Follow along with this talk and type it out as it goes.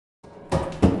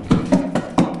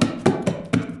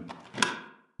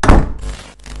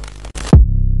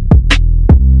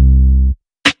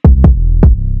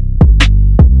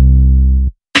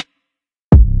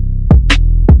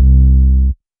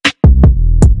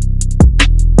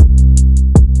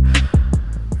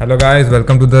Hello guys,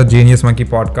 welcome to the Genius Monkey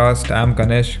podcast. I'm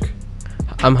Kanishk.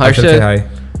 I'm Harshal. Say hi.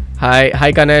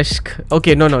 Hi Kanishk.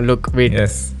 Okay, no, look, wait.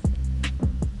 Yes.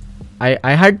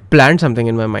 I had planned something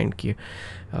in my mind.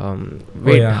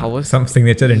 How was some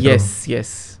signature intro?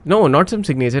 Yes. No, not some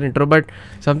signature intro, but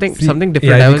something different.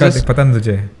 I was just पता नहीं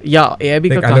तुझे? Yeah, AIB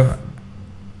like,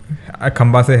 का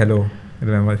खंबा से hello.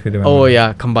 Remember if you remember? Oh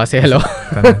yeah, खंबा से hello.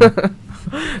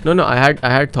 No, I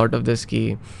had thought of this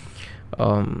ki.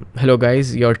 Hello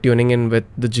guys, you're tuning in with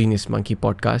the Genius Monkey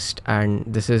podcast, and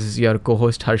this is your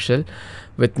co-host Harshal.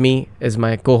 With me is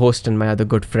my co-host and my other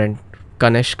good friend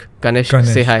Kanishk. Kanishk,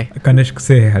 say hi. Kanishk,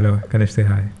 say hello. Kanishk, say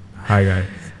hi. Hi guys.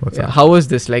 What's up? How was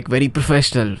this? Like very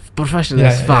professional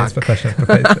as fuck. It's professional.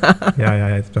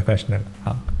 yeah, it's professional.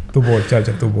 हाँ. तू बोल, चल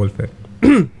तू बोल फिर.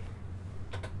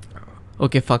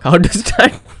 Okay, fuck. How to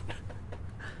start?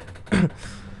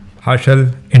 Harshal,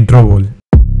 intro बोल.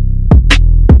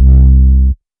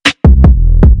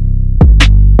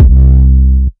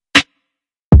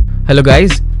 Hello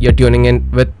guys, you're tuning in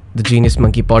with the Genius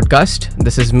Monkey podcast.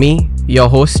 This is me, your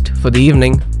host for the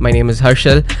evening. My name is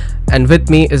Harshal, and with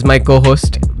me is my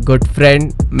co-host, good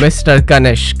friend, Mr.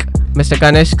 Kanishk. Mr.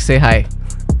 Kanishk, say hi.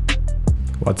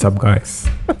 What's up guys?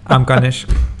 I'm Kanishk.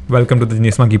 Welcome to the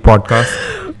Genius Monkey podcast.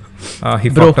 He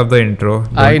fucked up the intro.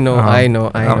 I know.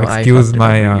 Excuse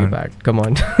my really bad. Come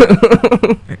on.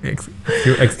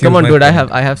 excuse Come on, dude.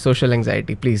 friend. I have social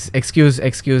anxiety. Please excuse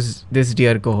this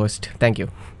dear co-host. Thank you.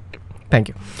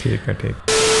 Take.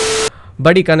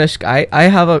 Buddy Kanishk, I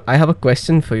have a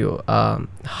question for you.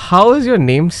 How is your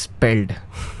name spelled?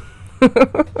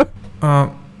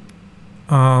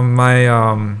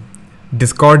 My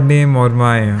Discord name or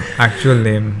my actual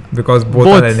name, because both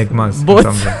are enigmas. Both.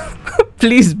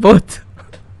 Please, both.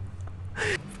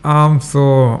 My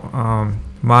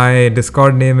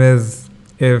Discord name is,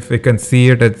 if you can see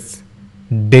it, it's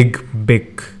Dig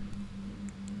Big.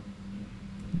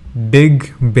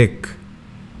 Dig Big.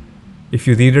 If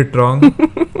you read it wrong,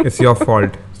 it's your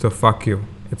fault. So fuck you.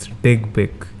 It's Dig Big.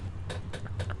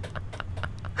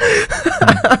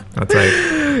 That's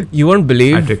right. You won't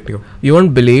believe. I tricked you. You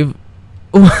won't believe.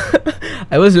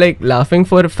 I was like laughing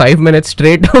for 5 minutes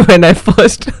straight when I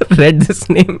first read this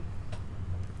name.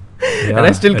 Yeah, and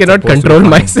I still cannot control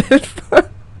myself.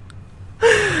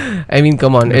 I mean,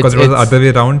 come on. Because if it was the other way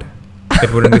around,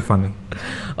 it wouldn't be funny.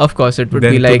 Of course, it would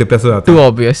then be like too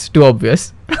obvious.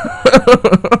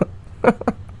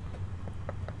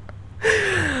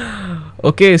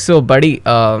 Okay, so buddy,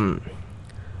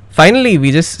 finally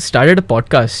we just started a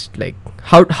podcast. Like,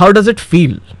 how does it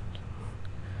feel?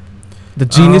 The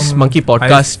Genius Monkey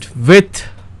podcast with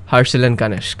Harshal and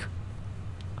Kanishk.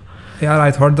 Yeah,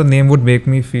 I thought the name would make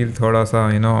me feel थोड़ा सा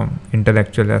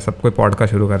intellectual है. सब कोई podcast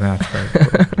शुरू कर रहे हैं आजकल.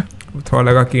 थोड़ा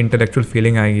लगा कि intellectual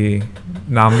feeling आएगी.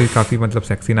 नाम भी काफी मतलब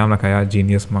sexy नाम रखा है,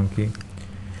 Genius Monkey.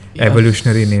 Yes.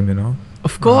 Evolutionary name,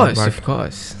 Of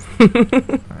course.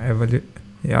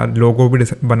 यार लोगो भी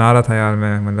बना रहा था यार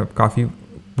मैं, मतलब काफी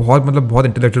बहुत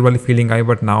intellectual वाली feeling I,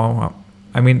 but now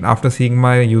I mean after seeing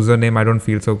my username I don't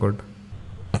feel so good.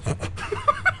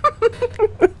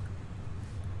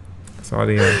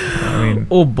 Sorry, I mean.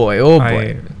 Oh boy.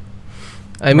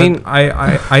 I mean,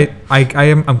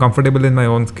 I'm comfortable in my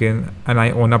own skin and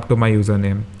I own up to my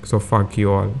username. So fuck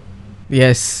you all.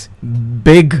 Yes,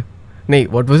 big. Nee,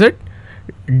 what was it?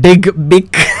 Dig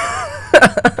big.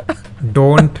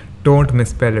 Don't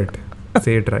misspell it.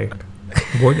 Say it right.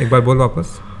 एक बार बोल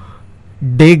वापस.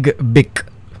 Dig big.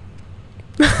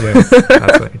 Yes,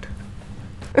 that's right.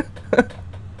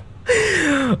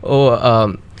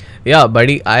 Yeah,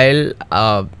 buddy, I'll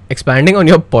expanding on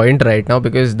your point right now,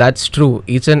 because that's true.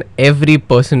 Each and every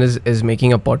person is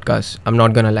making a podcast. I'm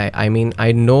not gonna lie. I mean,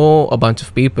 I know a bunch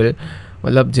of people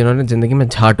मतलब जिन्होंने जिंदगी में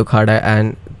झाट उखाड़ा है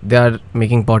and they are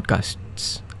making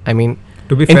podcasts. I mean,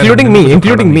 to be fair, including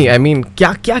me. I mean,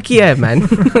 क्या किया है man?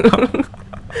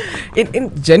 in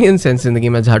genuine sense, जिंदगी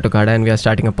में झाट उखाड़ा and we are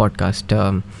starting a podcast.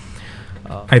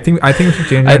 I think we should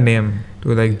change our name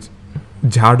to like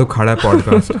झाड़ उखाड़ा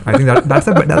podcast. I think that's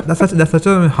such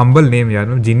a humble name,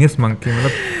 यार. Genius Monkey,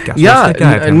 मतलब क्या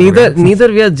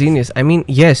neither we are genius. I mean,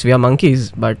 yes, we are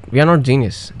monkeys, but we are not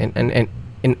genius in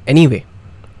any way.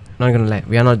 Not gonna lie,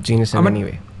 we are not genius in any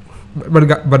way. But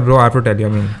bro, I have to tell you, I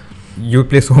mean, you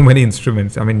play so many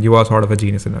instruments. I mean, you are sort of a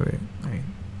genius in a way.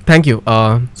 Thank you.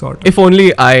 Sort of. If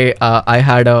only I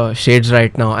had shades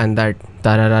right now and that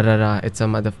tarararara, it's a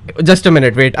mother. Just a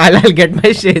minute, wait. I'll get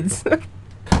my shades.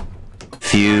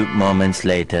 Few moments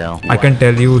later. I can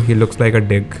tell you, he looks like a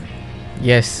dig.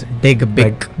 Yes, dig big.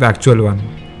 Like the actual one.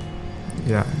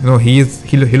 Yeah. No, he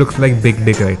looks like Big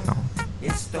Dick right now.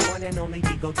 It's the one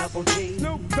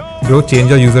Bro, change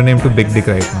your username to Big Dick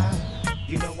right now.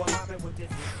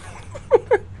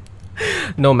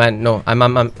 No, man, no.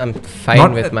 I'm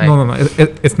fine with my. No.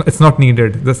 It's not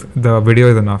needed. The video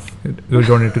is enough. You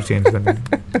don't need to change the name.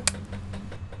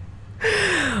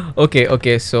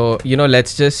 Okay. So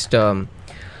let's just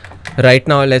right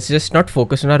now let's just not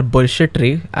focus on our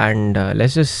bullshitry and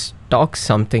let's just talk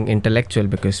something intellectual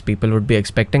because people would be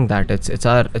expecting that. It's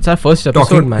our first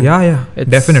episode, man. Yeah.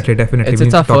 Definitely. It's We our need to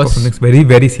talk about first. something very,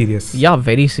 very serious. Yeah,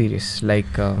 very serious. Like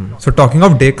So talking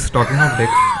of dicks,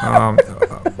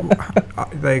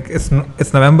 like it's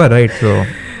November, right? So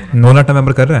no nut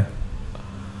November कर रहा है?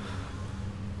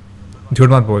 झूठ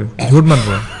मत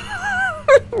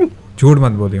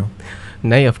बोलियो.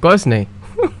 nahi, of course nahi.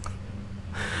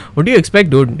 What do you expect,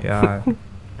 dude? Yeah,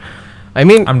 I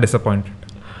mean, I'm disappointed.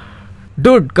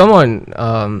 dude, come on.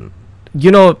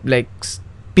 Like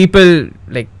people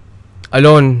like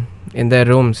alone in their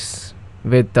rooms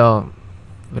with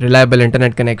reliable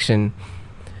internet connection.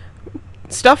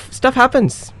 Stuff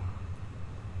happens.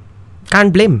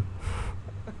 Can't blame.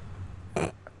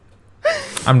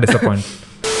 I'm disappointed.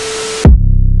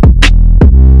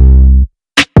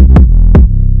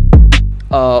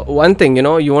 One thing,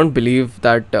 you won't believe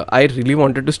that I really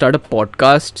wanted to start a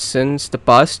podcast since the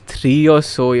past 3 or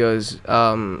so years.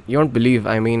 You won't believe.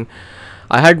 I mean,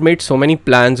 I had made so many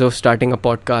plans of starting a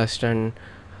podcast and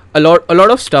a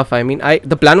lot of stuff. I mean,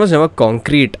 the plan was never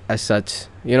concrete as such.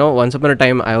 Once upon a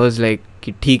time I was like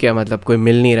कि ठीक है मतलब कोई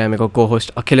मिल नहीं रहा है मेरे को co-host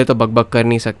अकेले तो बक कर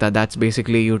नहीं सकता. That's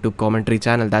basically YouTube commentary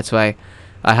channel. That's why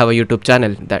I have a YouTube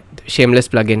channel. That shameless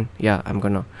plugin. Yeah, I'm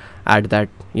gonna add that.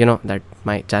 That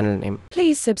my channel name.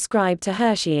 Please subscribe to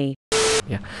Hershey.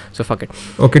 Yeah, so fuck it.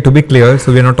 Okay, to be clear,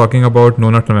 so we're not talking about No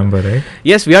Nut November, right?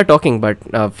 Yes, we are talking, but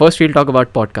first we'll talk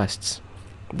about podcasts.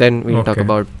 Then we'll talk Okay.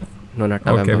 about No Nut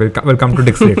November. Okay, we'll come to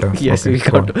dicks later. Yes, Okay, we'll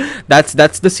go come on. to.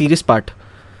 That's the serious part.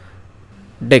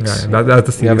 Dicks. Yeah, that's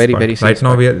the serious very, part. very serious Right now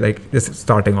part. we are like just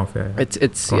starting off. Yeah.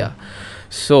 It's Go on. yeah.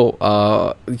 So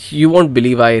you won't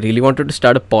believe I really wanted to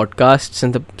start a podcast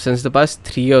since the past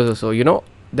 3 years or so.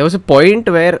 There was a point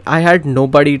where I had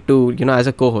nobody to as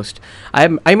a co-host. I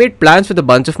made plans with a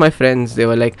bunch of my friends. They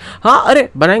were like, अरे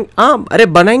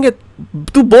बनाएंगे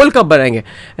तू बोल कब बनाएंगे?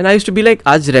 And I used to be like,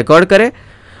 आज record करे?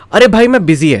 अरे भाई मैं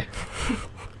busy है.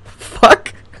 Fuck.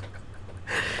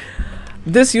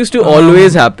 This used to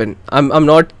always happen. I'm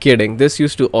not kidding. This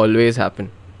used to always happen.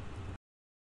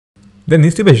 There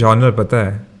needs to be a genre, पता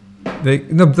है. Like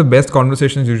the best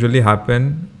conversations usually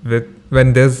happen with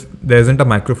when there isn't a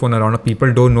microphone around. Or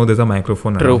people don't know there's a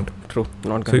microphone around. True.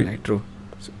 Not So gonna lie. True.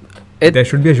 There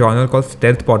should be a genre called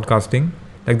stealth podcasting.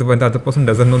 Like when the other person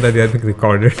doesn't know that they are being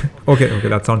recorded. Okay,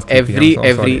 that sounds creepy. I'm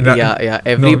so sorry.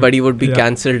 Everybody would be yeah.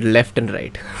 cancelled left and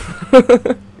right.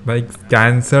 Like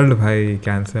cancelled,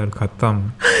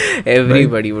 khatam.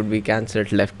 Everybody would be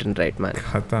cancelled left and right, man.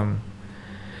 Khatam.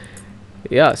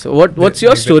 Yeah. So what's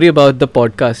your story about the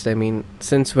podcast? I mean,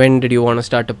 since when did you want to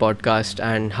start a podcast,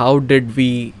 and how did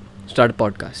we start a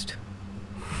podcast?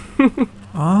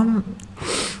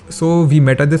 So we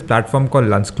met at this platform called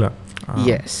Lunch Club.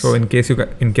 Yes. So in case you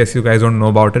guys don't know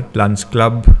about it, Lunch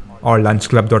Club or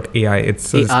lunchclub.ai.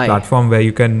 It's this AI. platform where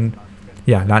you can,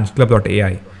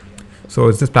 lunchclub.ai. So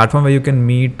it's this platform where you can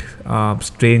meet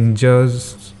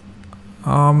strangers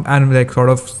and like sort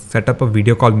of set up a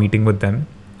video call meeting with them.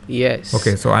 Yes.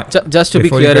 Okay, so just to be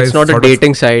before you clear, it's guys not a sort of-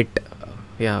 dating site.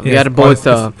 Yeah, we Yes, are both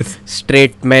it's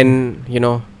straight men.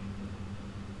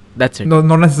 That's it. no,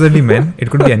 not necessarily men. It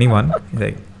could be anyone.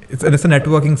 Like it's a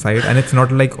networking site, and it's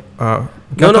not like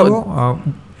that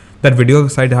video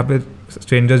site happens.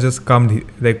 Strangers just come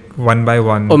like one by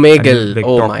one. Omegle. And, like,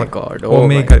 Oh talk my for- god. Oh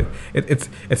my Omegle.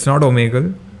 It's not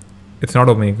Omegle. It's not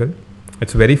Omegle.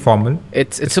 It's very formal.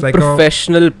 It's a like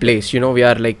professional place. We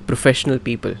are like professional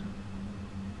people.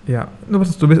 Yeah. No, but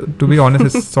to be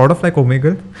honest, it's sort of like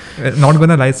Omegle. Not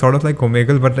gonna lie, sort of like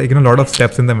Omegle, but like a lot of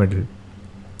steps in the middle.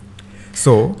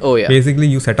 So basically,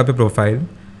 you set up a profile.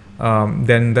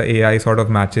 Then the AI sort of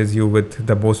matches you with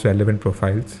the most relevant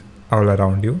profiles all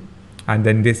around you, and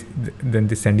then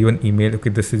they send you an email. Okay,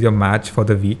 this is your match for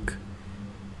the week.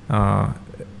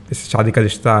 शादी का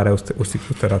रिश्ता आ रहा है उसी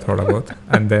की तरह थोड़ा बहुत,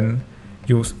 and then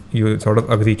you sort of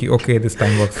agree कि okay, this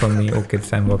time works for me, okay, this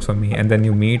time works for me, and then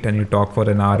you meet and you talk for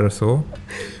an hour or so,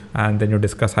 and then you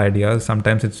discuss ideas.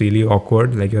 Sometimes it's really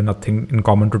awkward, like you have nothing in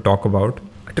common to talk about.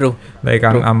 True. Like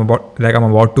I'm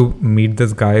about to meet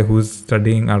this guy who's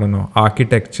studying, I don't know,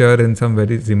 architecture in some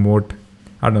very remote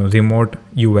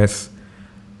US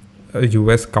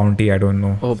county, I don't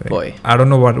know. Oh like, boy. I don't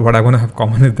know what I'm gonna have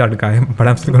common with that guy, but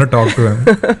I'm still gonna talk to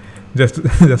him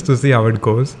just to see how it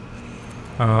goes.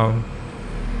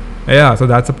 Yeah, so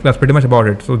that's pretty much about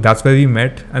it. So that's where we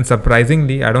met, and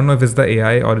surprisingly, I don't know if it's the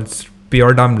AI or it's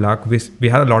pure damn luck. We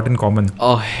had a lot in common.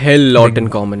 A hell lot Like- in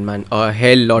common, man. A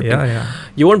hell lot. Yeah.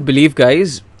 You won't believe,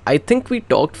 guys. I think we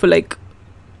talked for like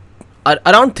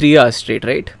around 3 hours straight,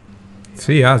 right?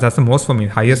 3 hours. That's the most for me.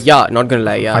 Highest. Yeah, not gonna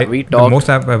lie. Yeah, we The talked. most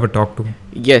I've ever talked to.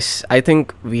 Yes, I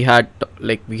think we had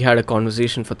a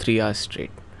conversation for 3 hours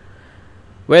straight.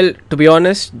 Well, to be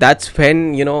honest, that's when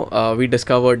we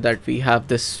discovered that we have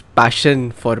this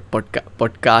passion for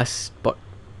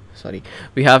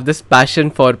we have this passion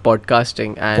for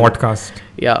podcasting, and Podcast.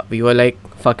 yeah, we were like,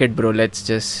 fuck it, bro, let's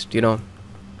just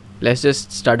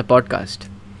start a podcast.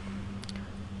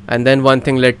 And then one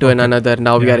thing led to another.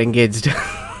 Now we Yeah. are engaged.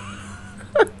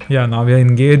 Yeah, now we are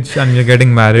engaged and we are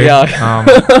getting married. Yeah.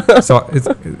 So it's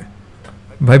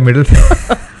by middle.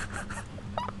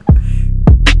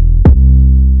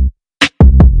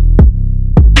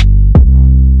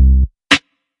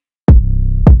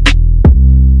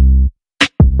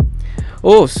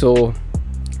 Oh, so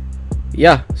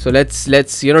yeah, so let's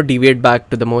deviate back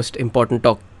to the most important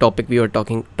topic we were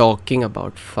talking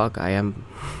about. Fuck, I am.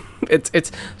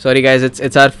 It's sorry guys.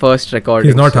 It's our first recording.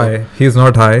 He's not so- high. He's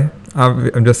not high.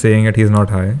 I'm just saying it. He's not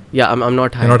high. Yeah, I'm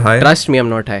not high. You're not high? Trust me, I'm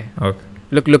not high. Okay.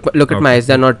 Look at my Okay. eyes.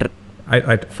 They're not.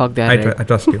 I Fuck, they're red. I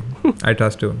trust you. I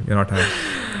trust you. You're not high.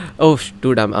 Oh,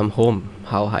 dude, I'm home.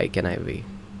 How high can I be?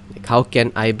 Like, how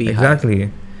can I be high? Exactly.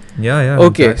 Yeah.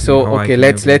 Okay, exactly. so How high okay, can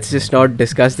let's you be? just not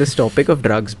discuss this topic of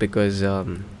drugs because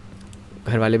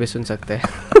घर वाले भी सुन सकते हैं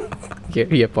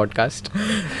ये podcast.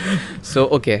 So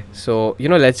okay, so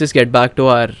let's just get back to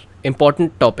our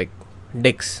important topic,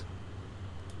 dicks.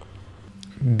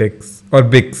 Dicks or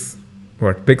Bix.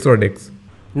 What? Bix or Dicks?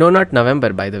 No, not November,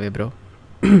 by the way, bro.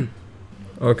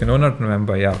 Okay, no, not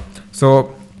November. Yeah.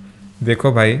 So,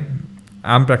 देखो भाई,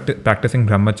 I'm practicing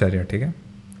brahmacharya, ठीक है?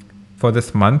 For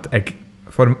this month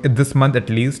at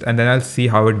least, and then I'll see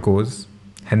how it goes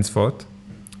henceforth.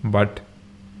 But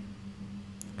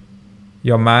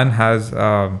your man has,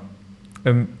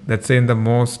 let's say, in the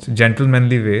most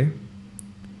gentlemanly way,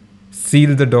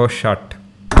 sealed the door shut.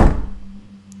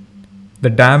 The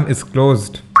dam is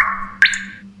closed.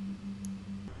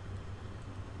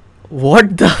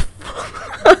 What the?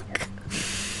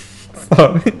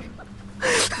 Sorry.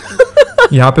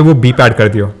 यहाँ पे वो beep add कर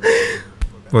दियो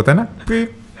होता है ना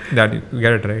beep that you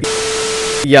get it right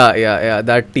Yeah.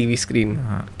 That TV screen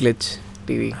हाँ glitch.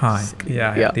 TV. हाँ screen.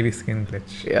 yeah TV screen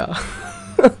glitch. Yeah.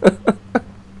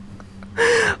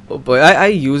 Oh boy, I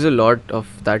use a lot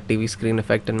of that TV screen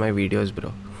effect in my videos,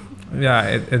 bro. Yeah,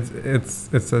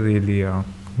 it's a really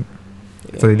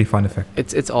it's a really fun effect.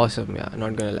 It's awesome. Yeah,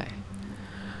 not gonna lie.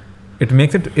 It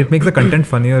makes the content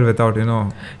funnier without Yeah,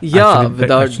 actually,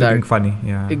 without actually that. being funny.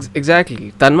 Yeah.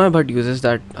 Exactly. Tanmay Bhatt uses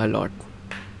that a lot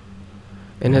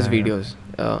in his Yeah. videos.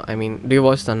 I mean, do you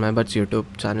watch Tanmay Bhatt's YouTube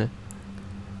channel?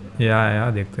 या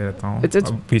देखते रहता हूँ. It's-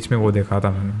 अब बीच में वो देखा था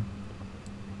मैंने.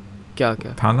 क्या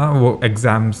था ना वो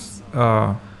एग्जाम्स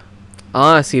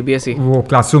CBSE. वो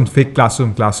फेक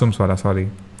क्लासरूम्स वाला सॉरी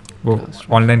वो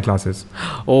online classes.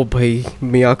 Oh bhai,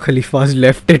 Mia Khalifa's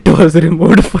left it was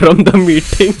removed from the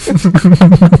meeting.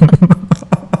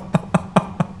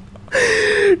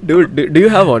 Dude, do you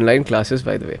have online classes,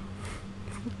 by the way?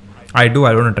 I do.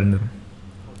 I don't attend them.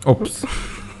 Oops.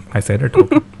 I said it.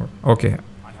 Okay.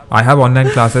 I have online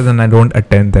classes and I don't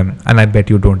attend them. And I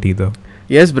bet you don't either.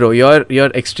 Yes, bro.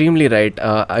 You're extremely right.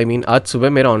 I mean, आज सुबह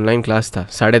मेरा online class था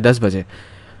 10:30 बजे.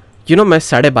 You know, मैं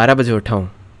 12:30 बजे उठा हूँ.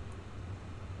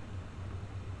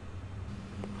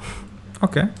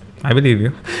 Okay. I believe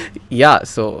you. Yeah,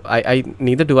 so I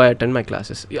neither do I attend my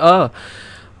classes.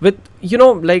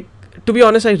 Like, to be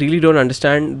honest, I really don't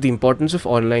understand the importance of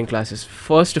online classes.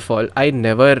 First of all,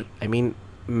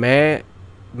 मैं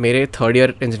मेरे third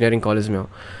year engineering college में हूँ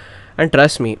and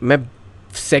trust me मैं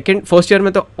first year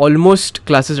में तो almost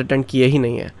classes attend किए ही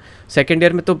नहीं है. सेकेंड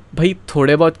ईयर में तो भाई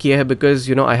थोड़े बहुत किए हैं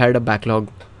because I had a backlog.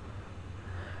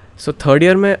 So third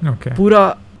year में Okay.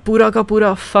 पूरा का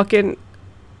पूरा फकिंग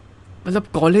मतलब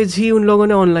कॉलेज ही उन लोगों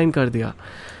ने ऑनलाइन कर दिया.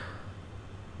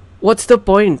 What's the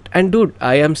point? And dude,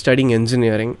 I am studying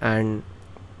engineering and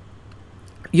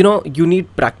you need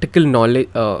practical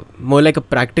knowledge, more like a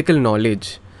practical knowledge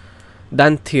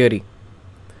than theory.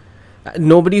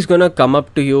 Nobody's gonna come up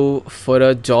to you for a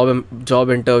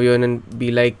job interview and be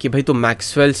like कि भाई तू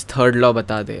Maxwell's third law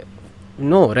बता दे.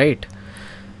 No, right?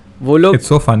 वो लोग It's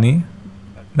so funny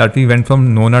that we went from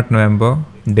No Nut November,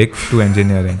 Dicks to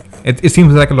engineering. It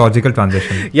seems like a logical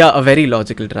transition. yeah, a very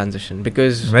logical transition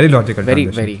because Very logical very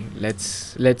transition.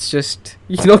 let's just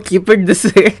keep it this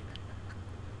way.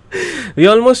 We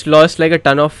almost lost like a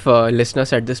ton of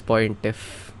listeners at this point.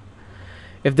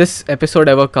 If this episode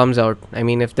ever comes out, I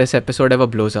mean, if this episode ever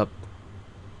blows up.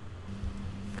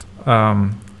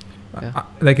 Yeah.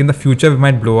 Like in the future we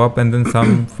might blow up, and then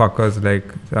some fuckers, like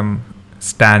some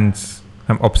stans,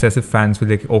 some obsessive fans will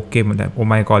like, okay, oh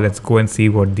my god, let's go and see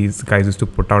what these guys used to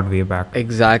put out way back,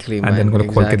 Exactly, and man. then go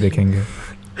khol ke dekhenge.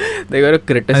 They gotta And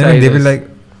criticize then they will us. like,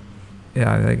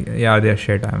 yeah, they're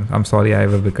shit. I'm sorry I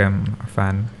ever became a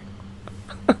fan.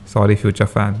 Sorry, future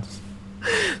fans.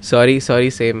 Sorry,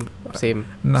 same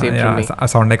Nah, from yeah, me. I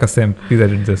sound like a simp. Please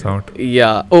edit this out.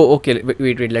 Yeah. Oh, okay.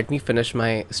 Wait. Let me finish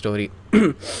my story.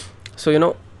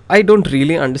 So, I don't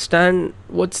really understand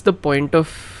what's the point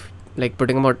of like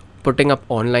putting up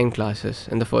online classes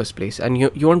in the first place. And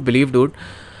you won't believe, dude,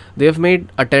 they have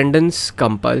made attendance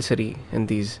compulsory in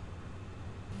these.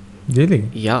 Really?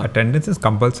 Yeah. Attendance is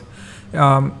compulsory.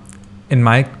 At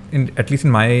least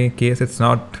in my case, it's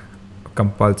not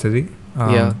compulsory.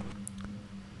 Yeah.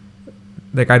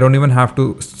 Like I don't even have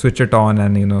to switch it on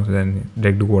and then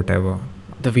like do whatever.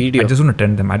 The video. I just don't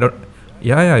attend them. I don't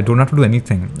have to do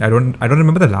anything. I don't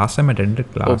remember the last time I attended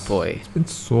class. Oh boy. It's been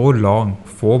so long.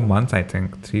 4 months, I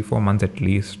think. 3-4 months at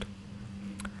least.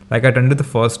 Like I attended the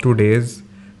first 2 days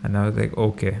and I was like,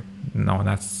 okay, no,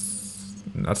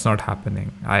 that's not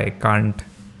happening. I can't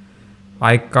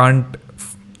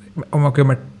okay,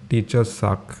 my teachers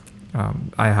suck.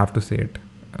 I have to say it.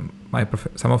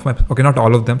 Not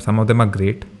all of them, some of them are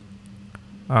great.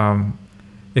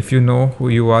 If you know who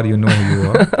you are, you know who you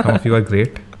are. Some of you are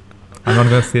great. I'm not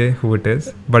gonna say who it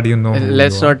is, but you know who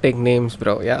Let's you are. not take names,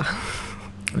 bro. Yeah.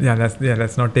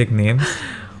 Let's not take names.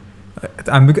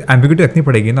 Ambiguity रखनी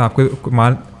पड़ेगी ना आपको.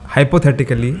 मान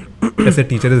hypothetically, let's say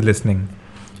teacher is listening,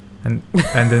 and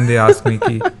then they ask me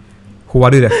कि who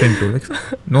are you referring to? Like,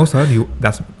 no sir,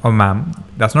 ma'am,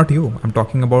 that's not you. I'm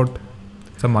talking about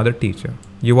some other teacher.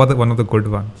 You are one of the good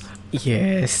ones.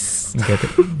 Yes. Get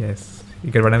it? Yes.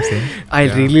 You get what I'm saying? I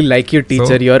really like your teacher.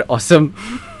 So- You're awesome.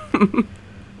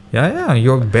 Yeah.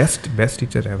 You're best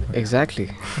teacher ever. Exactly.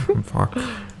 Fuck.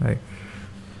 Like,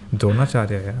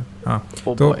 Dronacharya यार. हाँ.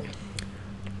 Oh तो boy.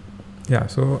 Yeah.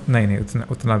 So नहीं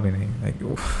उतना भी नहीं. Like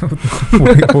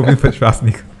वो भी विश्वास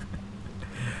नहीं.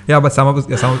 Yeah, but some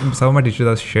of my teachers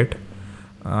are shit.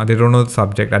 They don't know the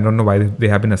subject. I don't know why they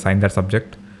have been assigned that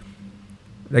subject.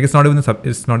 Like it's not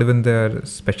even their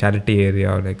specialty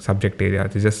area or like subject area.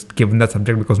 They're just given that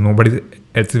subject because nobody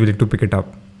else is willing to pick it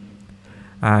up.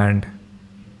 And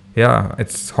yeah,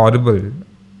 it's horrible.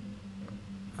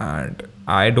 And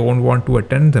I don't want to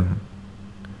attend them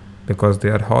because they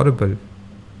are horrible.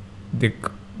 They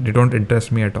don't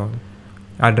interest me at all.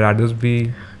 I'd rather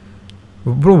be.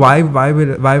 Bro, why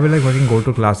will I fucking go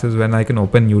to classes when I can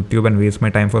open YouTube and waste my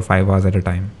time for 5 hours at a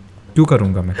time? क्यों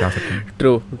करूँगा मैं class attend?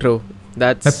 True.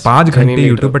 That's मैं 5 घंटे genuinely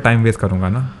YouTube true. पे time waste करूँगा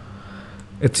ना.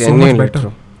 It's so much Genuinely better.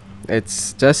 true.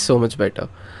 It's just so much better.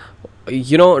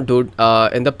 Dude,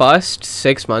 in the past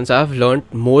 6 months, I've learned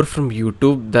more from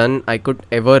YouTube than I could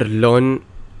ever learn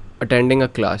attending a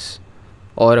class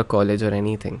or a college or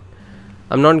anything.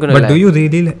 I'm not gonna lie. But do you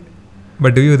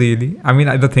really? I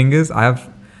mean, the thing is, I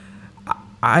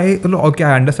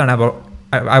understand.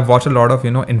 I've watched a lot of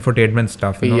infotainment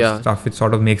stuff, Yeah. stuff which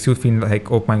sort of makes you feel like,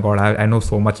 oh my god, I know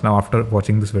so much now after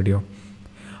watching this video.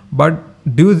 But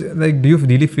do you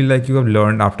really feel like you have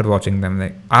learned after watching them?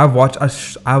 Like I've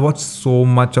watched so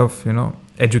much of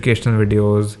educational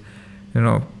videos,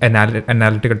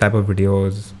 analytical type of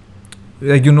videos.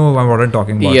 Like what I'm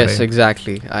talking about. Yes, right?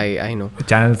 exactly. I know.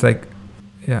 Channels like,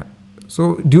 yeah.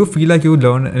 So do you feel like you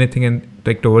learn anything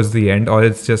towards the end, or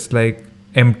it's just like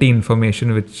empty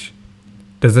information which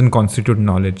doesn't constitute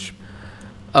knowledge?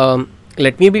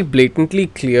 Let me be blatantly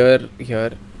clear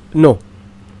here. No,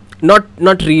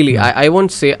 not really. I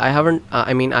won't say I haven't.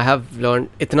 I mean, I have learned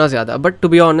itna zyada. But to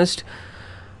be honest,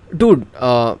 dude,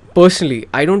 personally,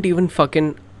 I don't even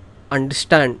fucking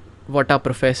understand what our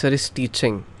professor is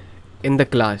teaching in the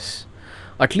class.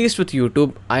 At least with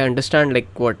YouTube, I understand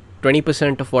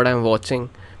 20% of what I'm watching.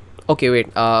 Okay, wait.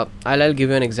 I'll give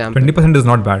you an example. 20% is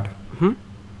not bad.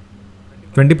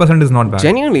 20% is not bad.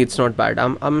 Genuinely, it's not bad.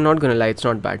 I'm not gonna lie, it's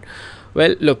not bad.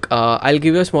 Well, look, I'll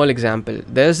give you a small example.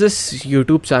 There's this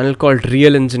YouTube channel called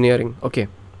Real Engineering. Okay.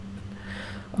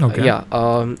 Okay.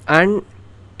 And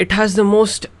it has the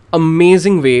most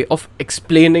amazing way of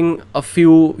explaining a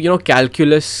few,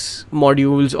 calculus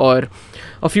modules or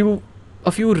a few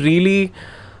really.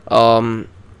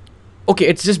 Okay,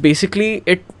 it's just basically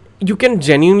it. You can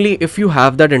genuinely, if you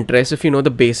have that interest, if you know the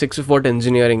basics of what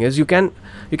engineering is, you can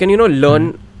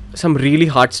learn some really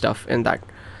hard stuff in that.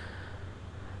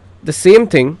 The same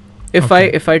thing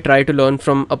If I try to learn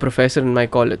from a professor in my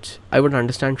college, I wouldn't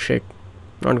understand shit.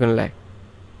 Not gonna lie.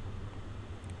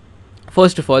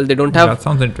 First of all, they don't have That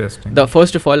sounds interesting.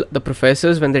 the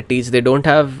professors, when they teach, they don't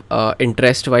have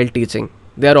interest while teaching.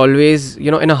 They are always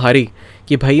in a hurry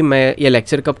कि भाई मैं ये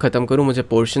lecture कब ख़त्म करूँ, मुझे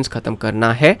portions ख़त्म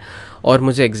करना है और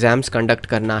मुझे एग्जाम्स कंडक्ट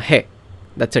करना है.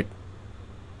 That's it.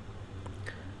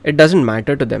 It doesn't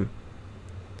matter to them.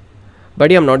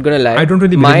 But yeah, I'm not gonna lie. I don't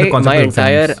really believe in the concept my of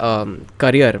entire exams.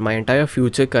 career, my entire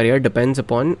future career depends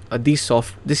upon these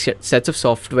sets of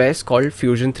softwares called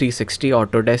Fusion 360,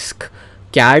 Autodesk,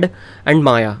 CAD, and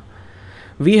Maya.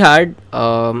 We had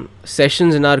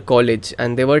sessions in our college,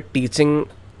 and they were teaching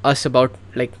us about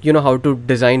how to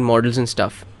design models and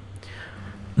stuff.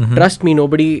 Mhm. Trust me,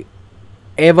 nobody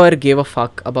ever gave a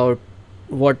fuck about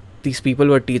what these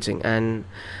people were teaching, and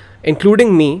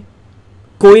including me,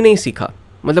 कोई नहीं सीखा.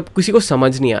 मतलब किसी को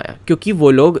समझ नहीं आया क्योंकि वो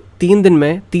लोग 3 दिन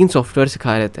में 3 सॉफ्टवेयर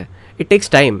सिखा रहे थे. It takes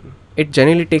time. It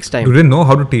genuinely takes time. Do they know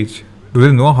how to teach? Do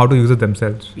they know how to use it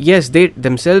themselves? Yes, they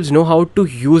themselves know how to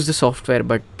use the software,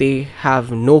 but they have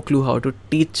no clue how to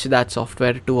teach that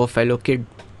software to a fellow kid.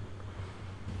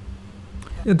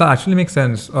 Yeah, that actually makes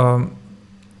sense.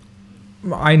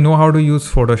 I know how to use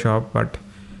Photoshop, but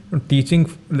teaching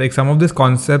like some of these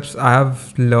concepts I have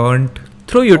learned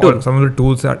Through YouTube. or some of the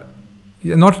tools that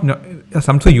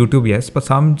some through YouTube, yes, but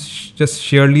some just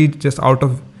sheerly just out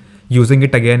of using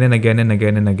it again and again and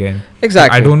again and again.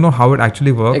 Exactly. I don't know how it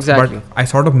actually works, Exactly. but I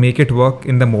sort of make it work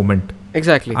in the moment.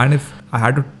 Exactly. And if I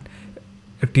had to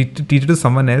teach it to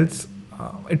someone else,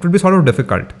 it would be sort of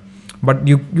difficult. But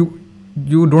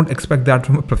you don't expect that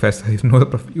from a professor.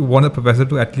 You want a professor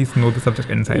to at least know the subject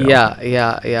inside out.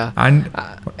 Yeah. And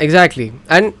Exactly.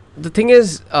 And the thing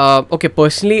is, okay,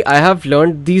 personally, I have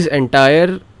learned these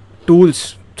entire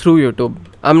tools through YouTube.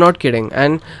 I'm not kidding.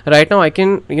 And right now I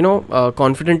can,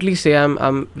 confidently say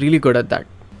I'm really good at that.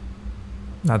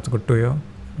 that's good to hear.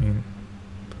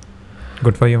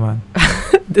 Good for you, man.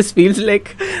 This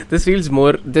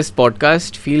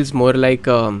podcast feels more like,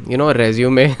 a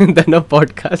resume than a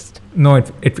podcast. No,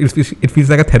 it feels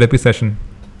like a therapy session.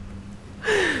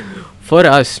 For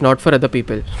us, not for other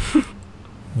people.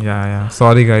 Yeah.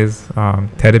 Sorry, guys.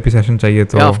 Therapy session चाहिए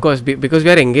तो. Yeah, of course, because we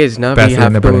are engaged now. We पैसे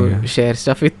have देने to पड़ेंगे. share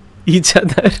stuff with each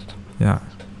other. Yeah.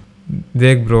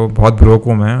 देख bro, बहुत broke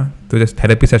हूँ मैं. तुझे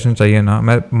थेरेपी सेशन चाहिए ना,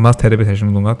 मैं मस्त थेरेपी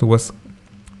सेशन दूंगा. तू बस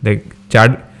लाइक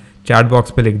चैट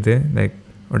बॉक्स पे लिख दे, like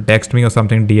or text me or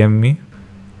something, DM me.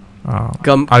 I'll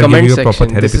Comment give you a proper section.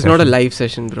 therapy This is not a session. live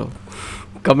session, bro.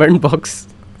 Comment box.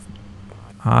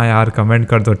 हाँ यार, comment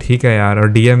कर दो, ठीक है यार,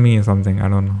 और DM me or something. I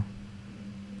don't know.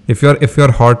 If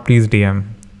you're hot, please DM.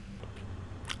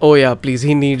 Oh yeah, please.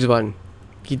 He needs one.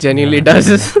 He genuinely Yeah,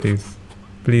 does.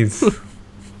 Please.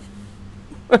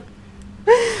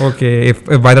 Okay, if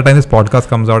by the time this podcast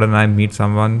comes out and I meet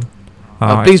someone,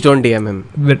 Please don't DM him.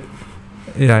 but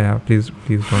yeah, please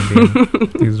don't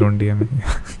DM. Please don't DM me.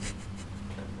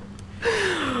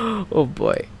 Oh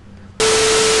boy.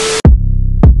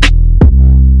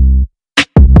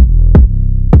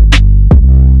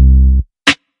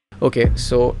 Okay,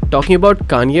 so talking about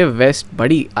Kanye West,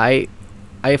 buddy, I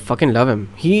fucking love him.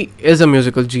 He is a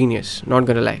musical genius, not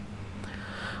gonna lie.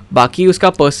 बाकी उसका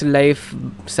personal life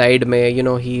side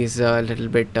में, he's a little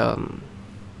bit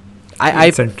I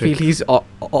Eccentric. feel he's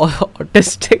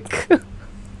autistic.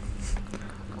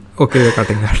 Okay, we're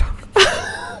cutting that.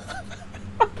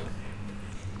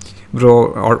 Bro,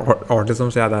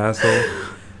 autism से याद आया. So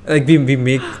like we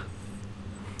make,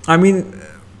 I mean,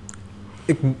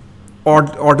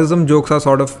 autism jokes are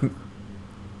sort of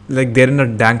like they're in a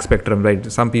dank spectrum,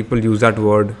 right? Some people use that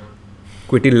word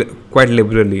quite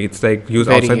liberally. It's like used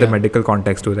Very, outside the yeah. medical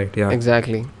context too, right? Yeah.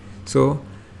 Exactly. So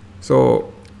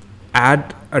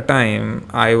at a time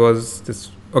I was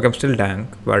okay, I'm still dank,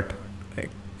 but like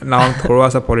now I'm थोड़ा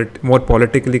सा more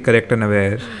politically correct and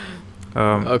aware.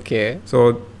 Okay.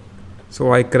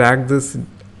 So I cracked this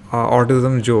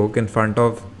autism joke in front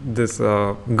of this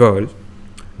girl,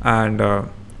 and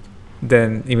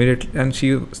then immediately, and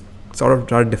she sort of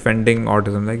started defending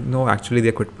autism, like, no, actually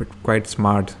they're quite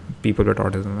smart people with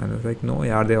autism. And I was like, no,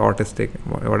 yeah, they're autistic.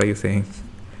 What are you saying?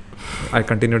 I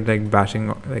continued like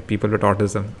bashing like people with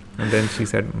autism, and then she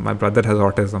said, my brother has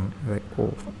autism. Like,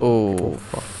 oh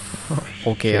fuck.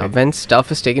 Okay, Shit. when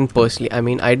stuff is taken personally, I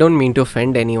mean, I don't mean to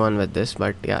offend anyone with this,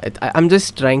 but yeah, I'm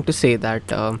just trying to say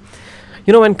that,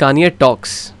 when Kanye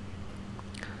talks,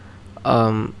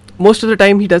 most of the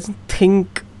time he doesn't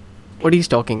think what he's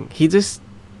talking. He just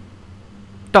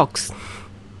talks.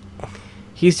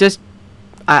 He's just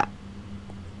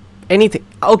anything.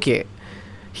 Okay,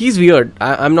 he's weird.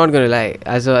 I'm not gonna lie.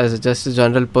 As a just a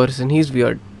general person, he's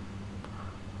weird.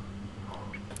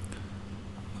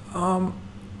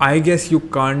 I guess you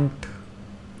can't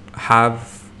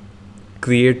have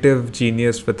creative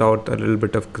genius without a little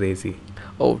bit of crazy.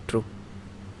 Oh, true.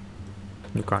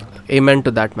 You can't. Amen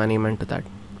to that, man. Amen to that.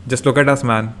 Just look at us,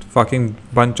 man. Fucking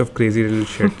bunch of crazy little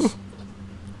shits.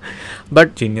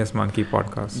 But Genius Monkey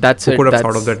podcast. That's Who it, could have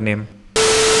thought that's- of that name?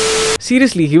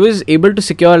 seriously, he was able to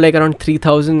secure like around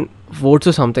 3,000 votes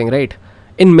or something, right?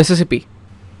 In Mississippi.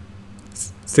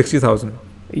 60,000.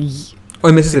 Y-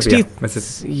 Oh, Mississippi. 60 Yeah,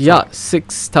 Mississippi. Yeah,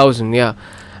 6,000. Yeah.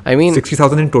 I mean,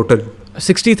 60,000 in total.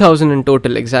 60,000 in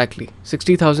total, exactly.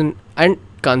 60,000. And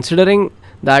considering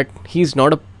that he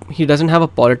doesn't have a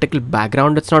political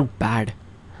background, it's not bad.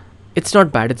 It's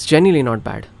not bad. It's genuinely not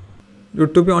bad.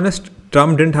 To be honest,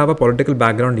 Trump didn't have a political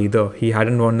background either. He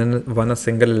hadn't won a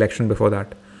single election before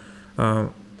that.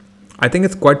 I think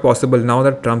it's quite possible now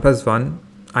that Trump has won.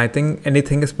 I think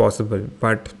anything is possible,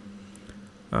 but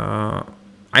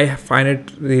I find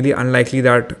it really unlikely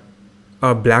that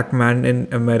a black man in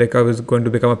America is going to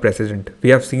become a president. We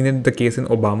have seen it the case in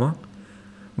Obama,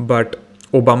 but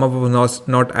Obama was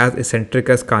not as eccentric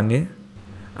as Kanye,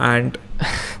 and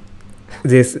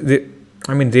race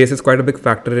is quite a big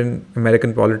factor in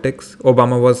American politics.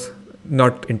 Obama was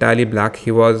not entirely black.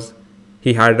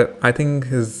 He had, I think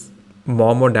his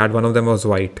mom or dad, one of them was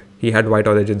white. He had white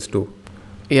origins too.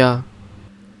 Yeah.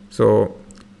 So,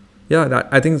 yeah,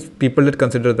 I think people did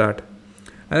consider that.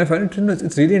 And I find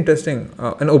it's really interesting.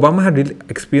 And Obama had really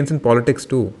experience in politics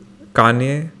too.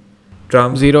 Kanye,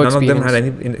 Trump, Zero none of them had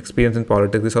experience. any experience in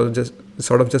politics. They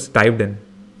sort of just dived in.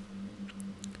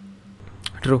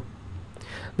 True.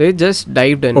 They just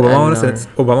dived in.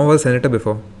 Obama was a senator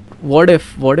before. What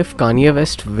if Kanye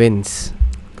West wins?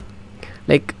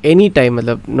 Like any time,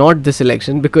 not this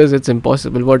election because it's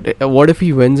impossible. What if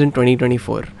he wins in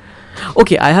 2024?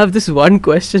 Okay, I have this one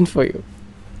question for you.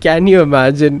 Can you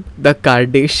imagine the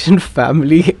Kardashian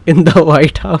family in the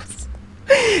White House?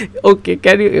 Okay,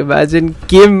 can you imagine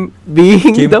Kim being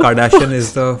Kim the Kardashian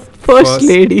is the first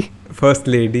lady? First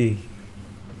lady.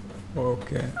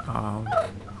 Okay.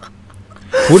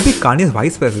 Who would be Kanye's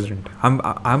vice president?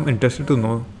 I'm interested to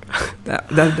know.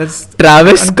 That's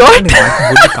Travis I'm Scott? trying to imagine who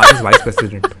would be Kanye's vice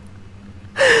president?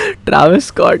 Travis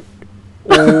Scott.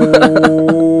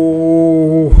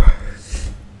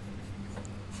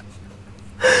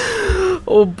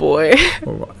 Oh boy.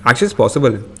 Actually, it's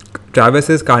possible. Kanye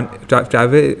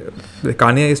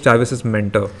is Travis's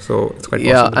mentor, so it's quite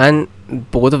Yeah, possible.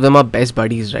 and both of them are best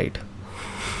buddies, right?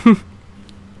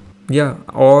 Yeah,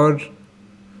 or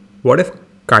what if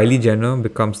Kylie Jenner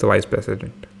becomes the vice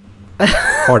president?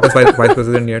 Hottest vice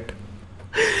president yet.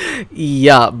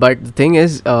 Yeah, but the thing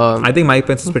is, I think Mike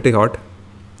Pence is pretty hot,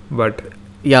 but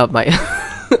yeah, my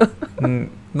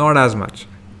not as much.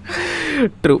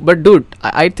 true. But dude,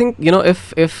 I think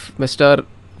if Mr.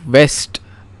 West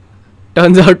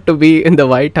turns out to be in the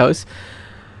White House,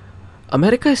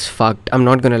 America is fucked. I'm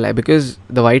not gonna lie, because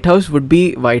the White House would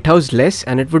be White House less,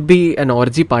 and it would be an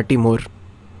orgy party more.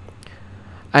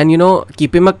 And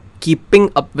keeping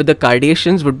up with the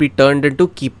Kardashians would be turned into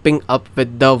keeping up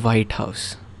with the White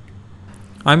House.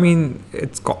 I mean,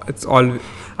 it's all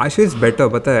actually it's better,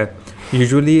 but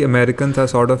usually Americans are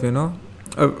sort of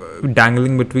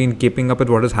dangling between keeping up with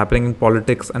what is happening in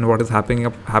politics and what is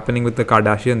happening with the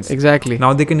Kardashians. Exactly.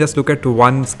 Now they can just look at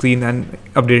one screen and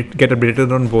get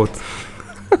updated on both.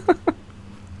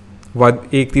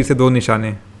 एक तीर से दो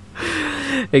निशाने.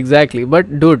 Exactly.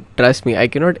 But dude, trust me, I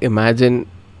cannot imagine.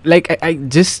 Like, I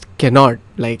just cannot.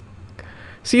 Like,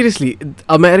 seriously,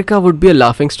 America would be a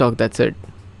laughing stock. That's it.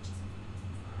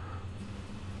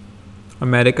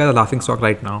 America is a laughing stock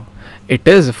right now. It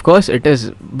is, of course, it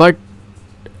is. But,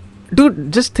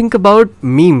 dude, just think about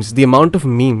memes. The amount of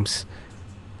memes.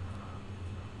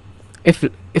 If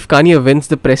Kanye wins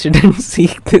the presidency,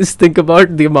 just think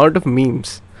about the amount of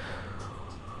memes.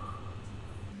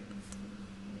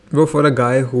 Go for a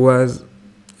guy who has,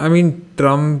 I mean,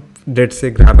 Trump did say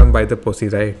grab him by the pussy,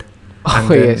 right? And Oh,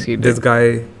 then yes, he did. this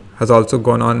guy has also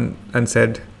gone on and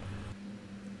said,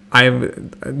 I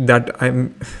made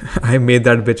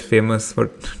that bitch famous for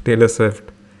Taylor Swift.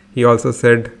 He also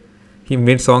said he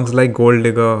made songs like Gold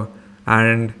Digger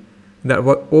and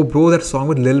that song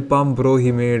with Lil Pump, bro,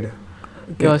 he made.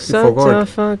 You're You such forgot. a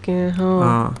fucking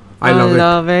hoe. I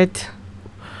love it.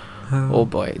 Oh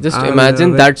boy, just I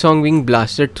imagine love that song being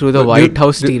blasted through the Dude, White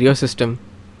House dude. stereo system.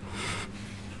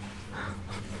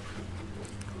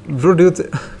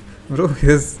 Bro,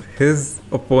 his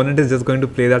opponent is just going to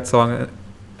play that song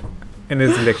in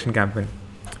his election campaign.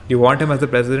 You want him as the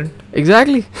president?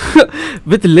 Exactly.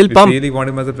 With Lil You Pump. really want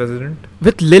him as the president?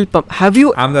 With Lil Pump. Have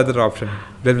you I'm the other option.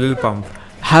 The Lil Pump.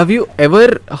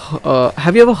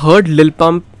 ever heard Lil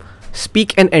Pump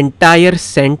speak an entire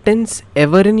sentence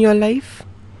ever in your life?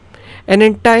 An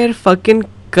entire fucking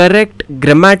correct,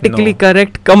 grammatically No.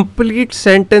 correct, complete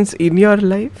sentence in your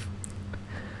life?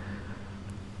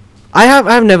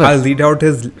 I've never. I'll read out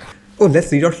his. Oh,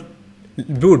 let's read out.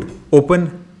 Dude,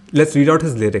 open. Let's read out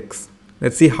his lyrics.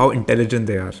 Let's see how intelligent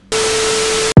they are.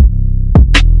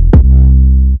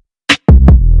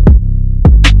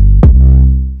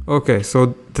 Okay,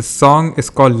 so the song is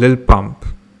called Lil Pump.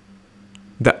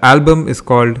 The album is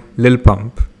called Lil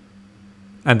Pump.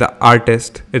 And the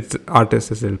artist is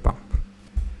Lil Pump.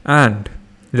 And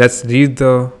let's read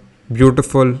the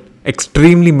beautiful,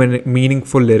 extremely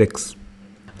meaningful lyrics.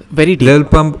 Very deep. Lil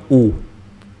Pump ooh.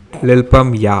 Lil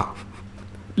Pump ya.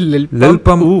 Lil Lil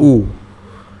Pump ooh.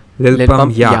 Lil Lil Pump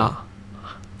Pump ya. ya.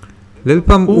 Lil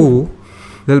Pump ooh.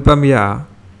 Lil Pump ya.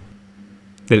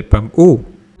 Lil Pump ooh.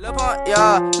 Lil Pump,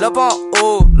 yeah, Lil Pump,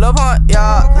 ooh, Lil Pump,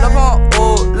 yeah, Lil Pump,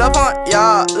 ooh, Lil Pump,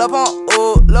 yeah, Lil Pump,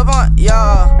 ooh, Lil Pump,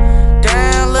 yeah.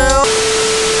 Damn, Lil.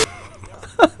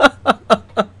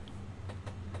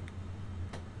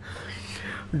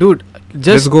 Dude, Let's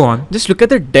just go on. just look at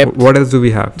the depth. What else do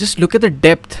we have? Just look at the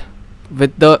depth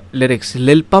with the lyrics.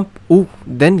 Lil Pump, ooh,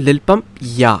 then Lil Pump,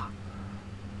 yeah.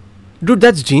 Dude,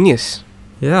 that's genius.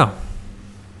 Yeah.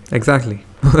 Exactly.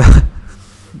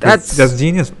 That's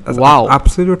genius. That's wow.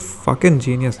 Absolute fucking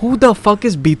genius. Who the fuck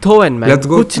is Beethoven, man? Let's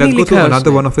go कुछ नहीं लिखा to है another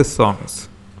उसमें. one of his songs.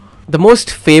 The most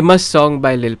famous song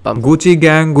by Lil Pump. Gucci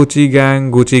gang, Gucci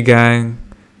gang, Gucci gang.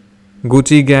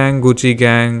 Gucci gang, Gucci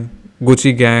gang,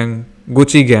 Gucci gang,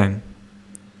 Gucci gang.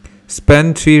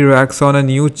 Spend 3 racks on a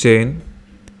new chain.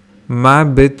 My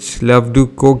bitch love do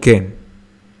cocaine.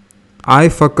 I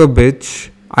fuck a bitch.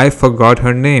 I forgot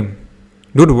her name.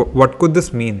 Dude, what could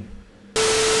this mean?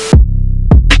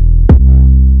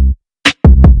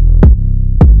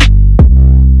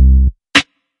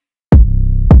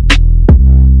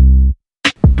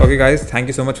 Okay, guys, thank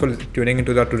you so much for tuning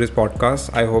into today's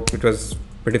podcast. I hope it was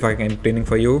pretty fucking entertaining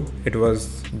for you. It was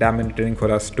damn entertaining for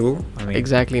us too. I mean,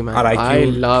 Exactly, man. our IQ I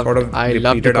love sort of I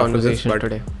love the depleted after this, conversation but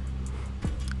today.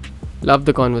 Love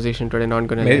the conversation today. Not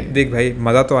gonna मेरे lie. देख भाई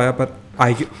मज़ा तो आया पर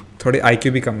IQ थोड़े IQ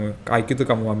भी कम हुआ IQ तो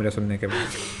कम हुआ मेरा सुनने के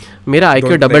बाद मेरा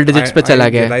IQ डबल डिजिट्स पे चला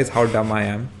गया है. realize how dumb I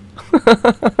am.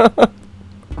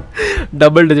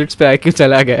 Double digits पे IQ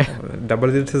चला गया है.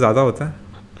 डबल डिजिट से ज़्यादा होता है.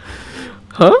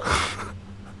 हाँ?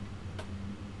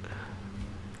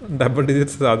 डबल डिजिट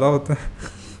से ज़्यादा होता है.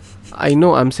 I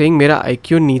know. I'm saying मेरा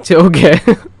IQ नीचे हो गया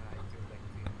है.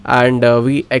 And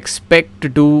we expect to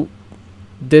do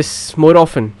this more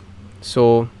often. So,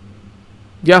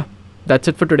 yeah, that's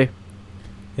it for today.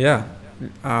 Yeah.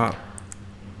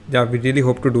 Yeah, we really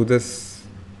hope to do this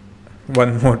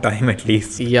one more time at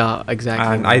least. Yeah, exactly.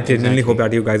 And I genuinely hope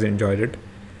that you guys enjoyed it.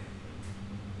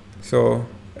 So,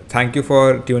 thank you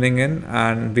for tuning in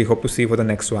and we hope to see you for the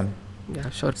next one. Yeah,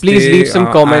 sure. Please Stay, leave some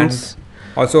comments.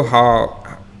 Also,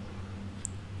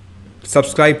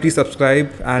 please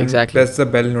subscribe and Exactly. press the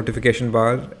bell notification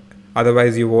bar.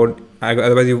 Otherwise, you won't.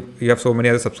 Otherwise, you have so many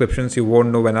other subscriptions, you won't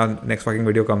know when our next fucking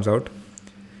video comes out.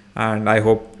 And I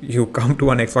hope you come to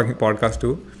our next fucking podcast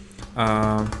too.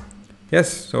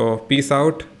 Yes. So peace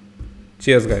out.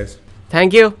 Cheers, guys.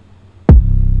 Thank you.